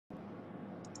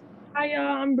Hi,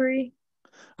 I'm Bree.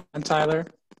 I'm Tyler.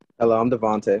 Hello, I'm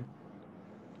Davon-Te.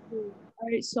 All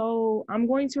right, so I'm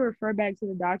going to refer back to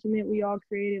the document we all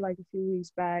created like a few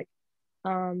weeks back,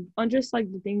 on just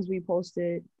like the things we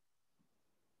posted.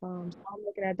 So I'm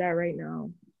looking at that right now.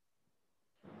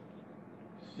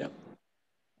 Yep.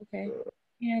 Okay.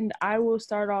 And I will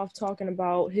start off talking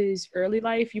about his early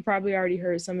life. You probably already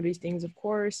heard some of these things, of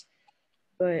course,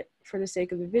 but for the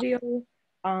sake of the video,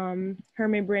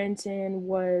 Herman Branson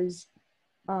was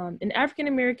an African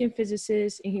American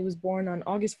physicist, and he was born on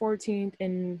August 14th,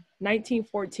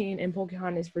 1914 in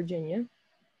Pocahontas, Virginia.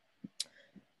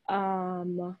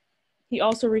 Um, he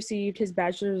also received his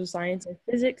Bachelor's of Science in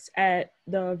Physics at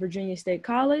the Virginia State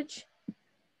College,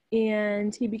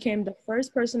 and he became the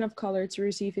first person of color to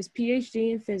receive his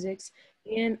PhD in physics.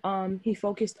 And he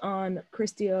focused on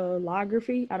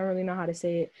crystallography. I don't really know how to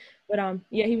say it, but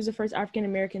yeah, he was the first African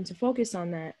American to focus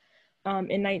on that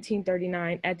in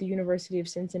 1939 at the University of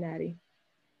Cincinnati.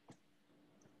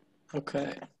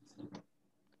 Okay.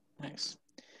 Nice.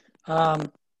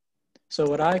 Um, so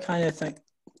what I kind of think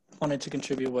wanted to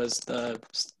contribute was the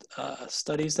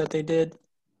studies that they did,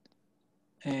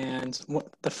 and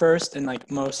the first and like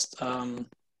most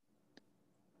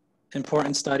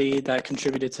important study that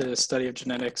contributed to the study of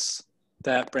genetics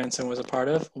that Branson was a part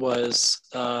of was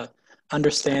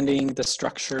understanding the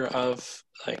structure of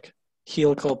like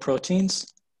helical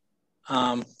proteins.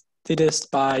 They did this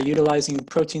by utilizing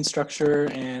protein structure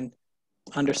and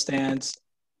understands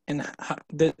and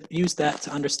use that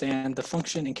to understand the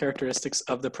function and characteristics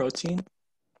of the protein.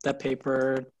 That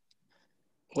paper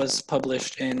was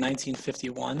published in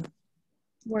 1951.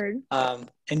 Word.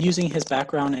 And using his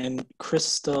background in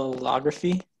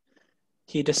crystallography,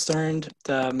 he discerned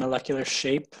the molecular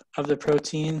shape of the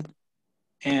protein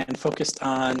and focused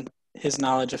on his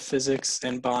knowledge of physics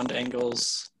and bond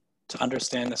angles to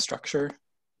understand the structure.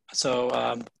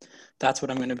 So that's what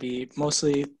I'm going to be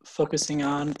mostly focusing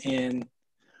on in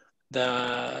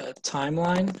the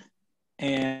timeline,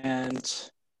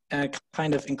 and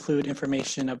kind of include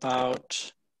information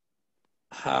about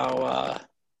how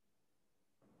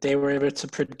they were able to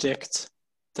predict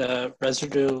the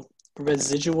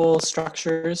residual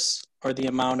structures, or the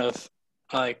amount of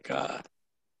like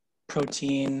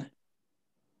proteins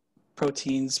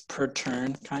per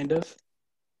turn, kind of.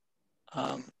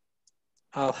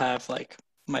 I'll have like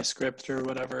my script or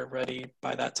whatever ready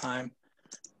by that time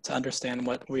to understand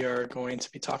what we are going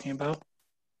to be talking about.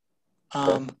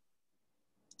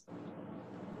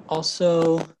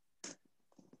 Also,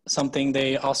 something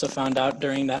they also found out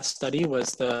during that study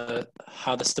was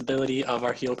how the stability of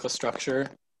our helical structure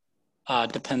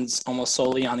depends almost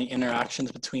solely on the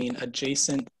interactions between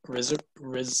adjacent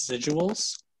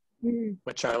residuals,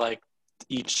 which are like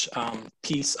each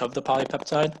piece of the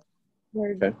polypeptide.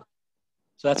 Word.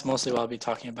 So that's mostly what I'll be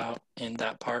talking about in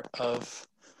that part of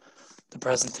the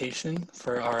presentation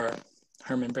for our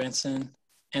Herman Branson.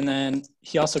 And then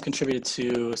he also contributed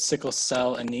to sickle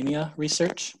cell anemia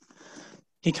research.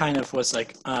 He kind of was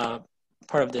like part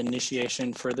of the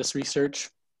initiation for this research,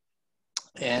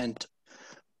 and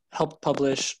helped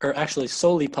publish, or actually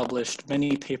solely published,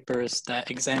 many papers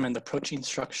that examined the protein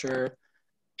structure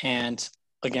and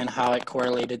again how it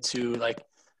correlated to like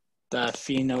the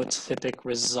phenotypic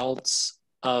results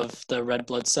of the red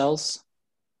blood cells.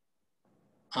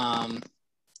 I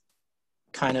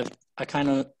kind of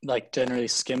like generally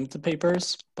skimmed the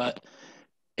papers, but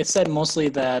it said mostly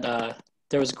that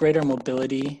there was greater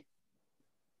mobility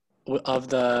of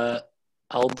the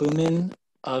albumin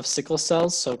of sickle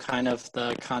cells, so kind of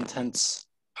the contents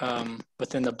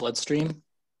within the bloodstream,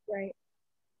 Right.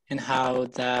 and how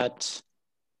that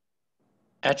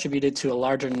attributed to a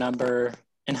larger number,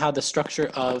 and how the structure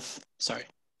of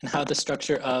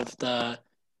the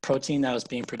protein that was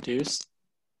being produced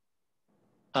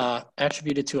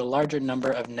attributed to a larger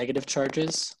number of negative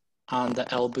charges on the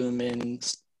albumin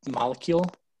molecule.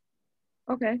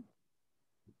 Okay.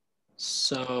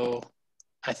 So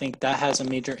I think that has a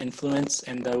major influence,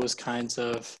 and those kinds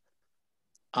of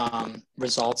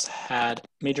results had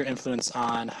major influence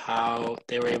on how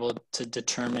they were able to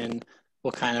determine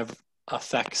what kind of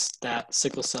effects that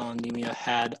sickle cell anemia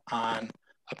had on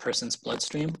a person's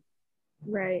bloodstream.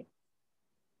 Right.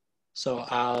 So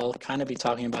I'll kind of be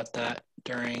talking about that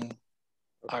during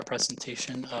our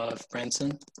presentation of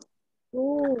Branson.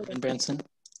 Ooh. And Branson.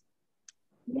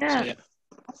 Yeah. So, yeah.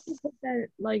 I think that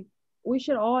like we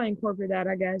should all incorporate that,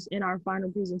 I guess, in our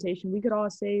final presentation. We could all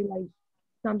say like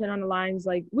something on the lines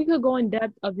like we could go in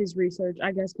depth of his research,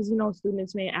 I guess, because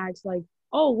students may ask like,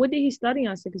 oh, what did he study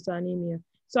on sickle cell anemia?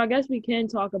 So I guess we can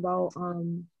talk about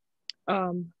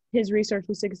his research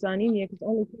with sickle cell anemia, because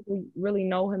only people really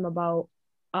know him about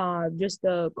just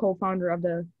the co-founder of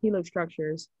the helix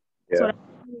structures. So Yeah.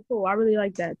 that's really cool. I really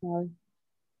like that, Tyler.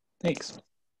 Thanks.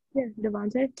 Yeah,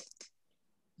 Davon-Te?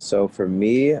 So for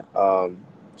me,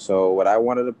 so what I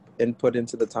wanted to input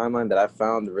into the timeline that I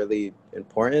found really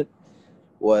important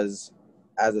was,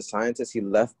 as a scientist, he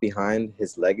left behind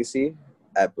his legacy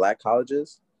at Black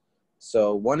colleges.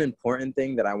 So one important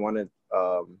thing that I want to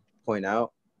point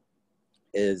out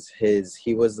is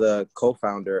he was the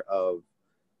co-founder of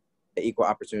the Equal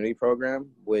Opportunity Program,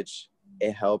 which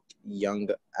it helped young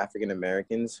African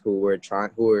Americans who were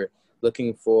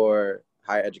looking for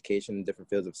higher education in different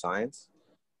fields of science.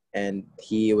 And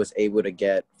he was able to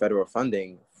get federal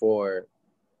funding for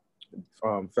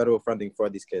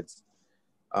these kids.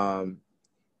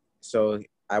 So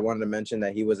I wanted to mention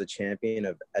that he was a champion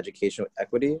of educational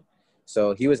equity.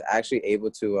 So he was actually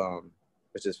able to,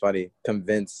 which is funny,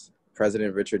 convince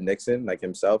President Richard Nixon, like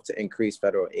himself, to increase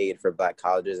federal aid for Black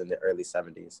colleges in the early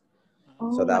 70s.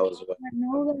 Oh, So that was I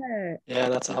know that. Yeah,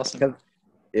 that's awesome.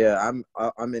 Yeah, I'm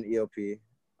in EOP,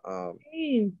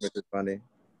 Hey. which is funny.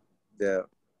 Yeah,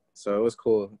 so it was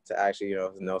cool to actually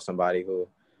know somebody who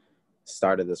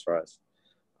started this for us.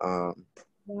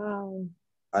 Wow.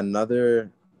 Another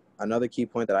key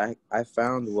point that I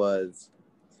found was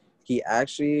he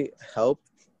actually helped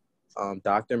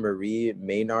Dr. Marie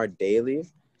Maynard Daly.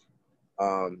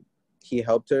 He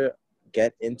helped her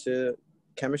get into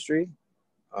chemistry.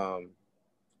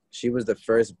 She was the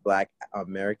first Black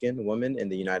American woman in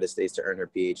the United States to earn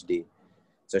her PhD.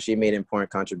 So she made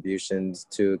important contributions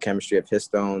to chemistry of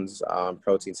histones,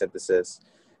 protein synthesis,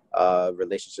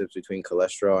 relationships between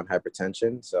cholesterol and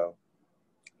hypertension. So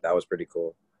that was pretty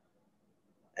cool.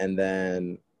 And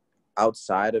then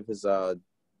outside of his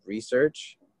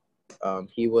research,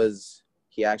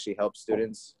 he actually helped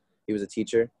students. He was a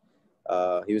teacher.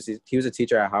 He was a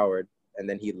teacher at Howard, and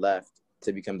then he left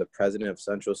to become the president of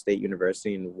Central State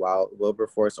University in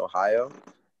Wilberforce, Ohio.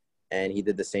 And he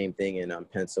did the same thing in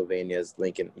Pennsylvania's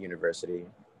Lincoln University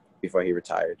before he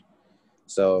retired.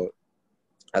 So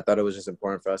I thought it was just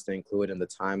important for us to include in the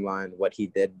timeline what he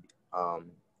did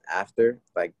after,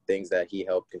 like things that he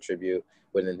helped contribute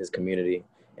within his community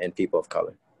and people of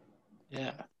color.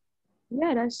 Yeah.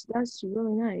 Yeah, that's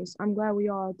really nice. I'm glad we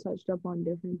all touched up on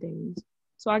different things.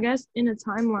 So I guess in a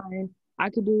timeline, I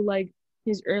could do like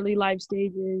his early life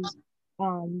stages.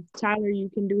 Tyler,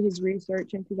 you can do his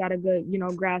research and if you got a good,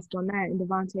 grasp on that. And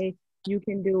Davon-Te, you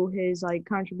can do his like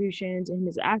contributions in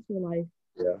his afterlife.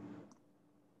 Yeah.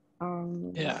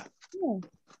 Yeah. Yeah.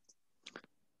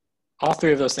 All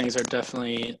three of those things are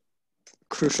definitely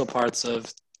crucial parts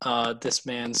of this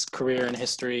man's career and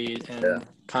history and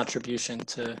contribution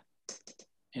to,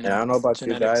 And I don't know about you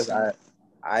genetics. guys,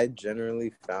 I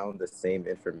generally found the same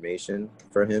information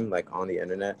for him, like on the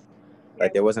internet.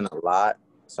 Like there wasn't a lot.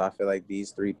 So I feel like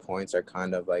these 3 points are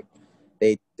kind of like,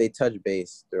 they touch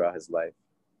base throughout his life.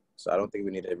 So I don't think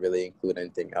we need to really include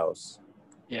anything else.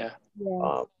 Yeah.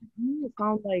 I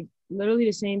found like literally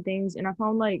the same things. And I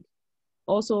found like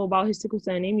also about his sickle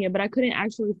cell anemia, but I couldn't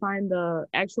actually find the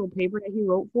actual paper that he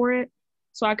wrote for it.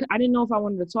 So I didn't know if I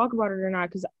wanted to talk about it or not.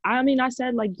 Because I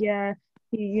said like, yeah,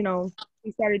 he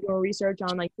started doing research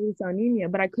on like sickle cell anemia,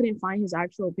 but I couldn't find his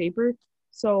actual paper.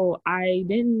 So I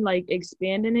didn't like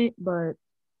expand in it, but.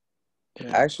 I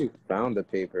actually found the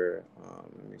paper.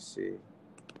 Let me see.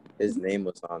 His name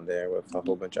was on there with a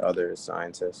whole bunch of other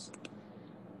scientists.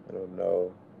 I don't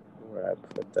know where I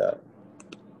put that.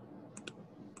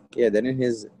 Yeah, didn't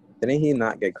he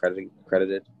not get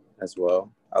credited as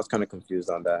well? I was kind of confused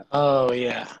on that. Oh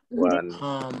yeah.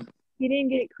 He didn't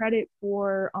get credit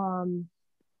for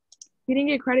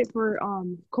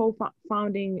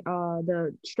co-founding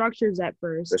the structures at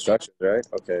first. The structures, right?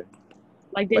 Okay.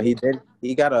 But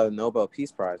he got a Nobel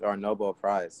Peace Prize or a Nobel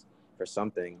Prize for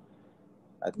something.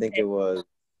 I think it was.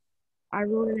 I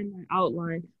wrote it in my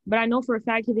outline, but I know for a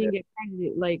fact he didn't get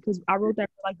credited, like, because I wrote that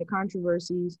for like the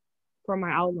controversies for my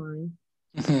outline.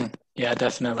 Yeah,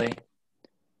 definitely.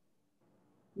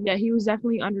 Yeah, he was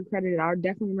definitely undercredited. I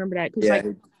definitely remember that because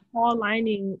like Paul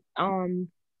Lining, and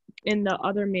the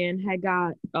other man had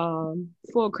got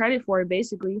full credit for it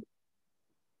basically.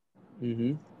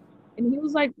 Mm-hmm. And he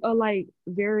was like a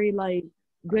very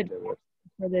good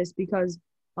for this because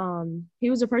he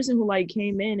was a person who like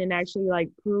came in and actually like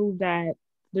proved that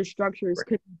the structures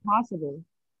could be possible.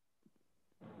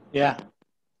 Yeah.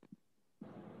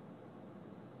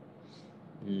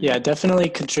 Yeah, definitely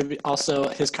contribute. Also,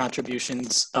 his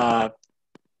contributions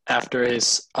after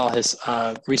all his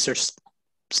research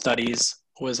studies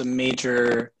was a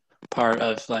major part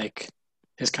of like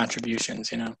his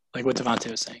contributions. Like what Davon-Te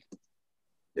was saying.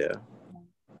 Yeah.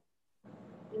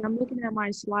 And I'm looking at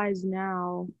my slides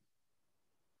now.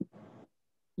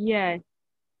 Yeah.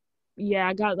 Yeah,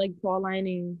 I got like Paul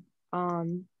Lining,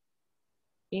 and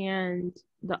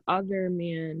the other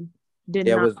man did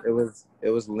Yeah, not. it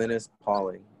was Linus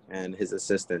Pauling and his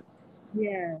assistant.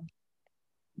 Yeah.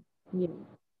 Yeah.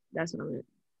 That's what I meant.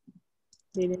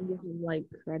 They didn't give him like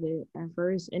credit at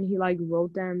first, and he like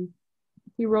wrote them.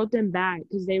 He wrote them back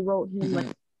because they wrote him like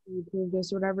Mhm. to prove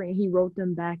this or whatever, and he wrote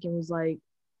them back and was like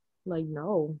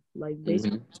no, like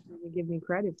basically Hmm. didn't give me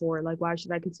credit for it. Like why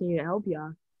should I continue to help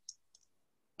y'all?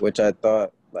 Which I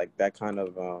thought like that kind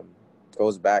of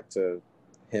goes back to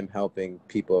him helping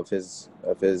people of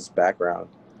his background.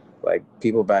 Like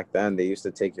people back then, they used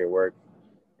to take your work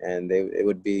and it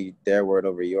would be their word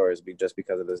over yours, just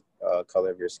because of the color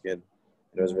of your skin.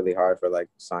 And it was really hard for like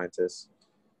scientists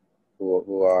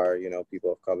who are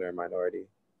people of color and minority.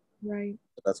 Right.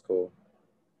 But that's cool.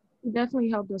 He definitely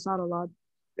helped us out a lot.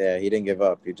 Yeah, he didn't give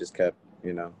up. He just kept But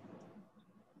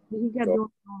he kept going. doing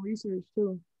his own research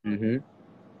too. Mm-hmm.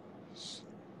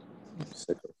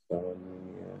 Sickle cell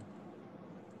anemia.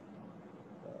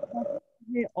 I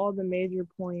hit all the major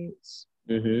points.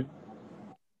 Mm-hmm.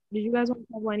 Did you guys want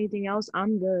to talk about anything else?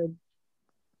 I'm good.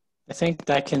 I think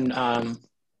that can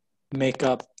make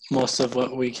up most of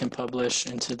what we can publish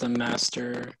into the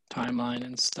master timeline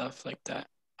and stuff like that.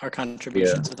 Our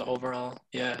contribution Yeah. to the overall,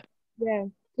 yeah. Yeah,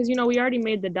 because we already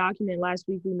made the document last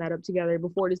week. We met up together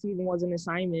before this even was an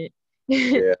assignment.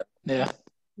 Yeah. Yeah.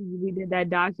 We did that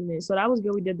document, so that was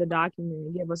good. We did the document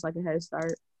and gave us like a head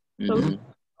start. So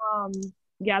Mm-hmm. um,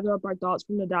 gather up our thoughts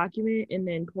from the document and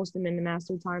then post them in the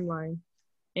master timeline.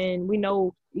 And we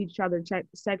know each other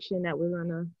section that we're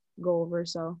gonna go over.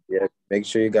 So Yeah. Make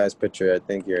sure you guys put I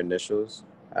think your initials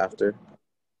after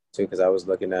too, because I was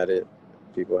looking at it.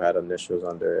 People had initials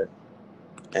under it,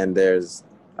 and there's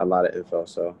a lot of info,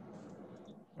 so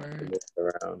Word. move it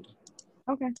around.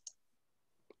 okay.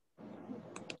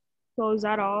 So is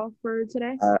that all for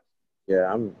today?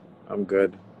 Yeah, I'm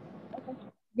good. Okay.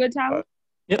 Good, Tyler?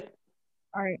 Yep.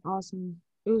 All right, awesome.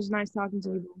 It was nice talking to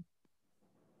you, bro.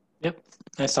 Yep.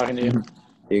 Nice talking to you.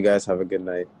 You guys have a good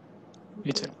night.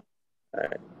 You too. All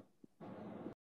right.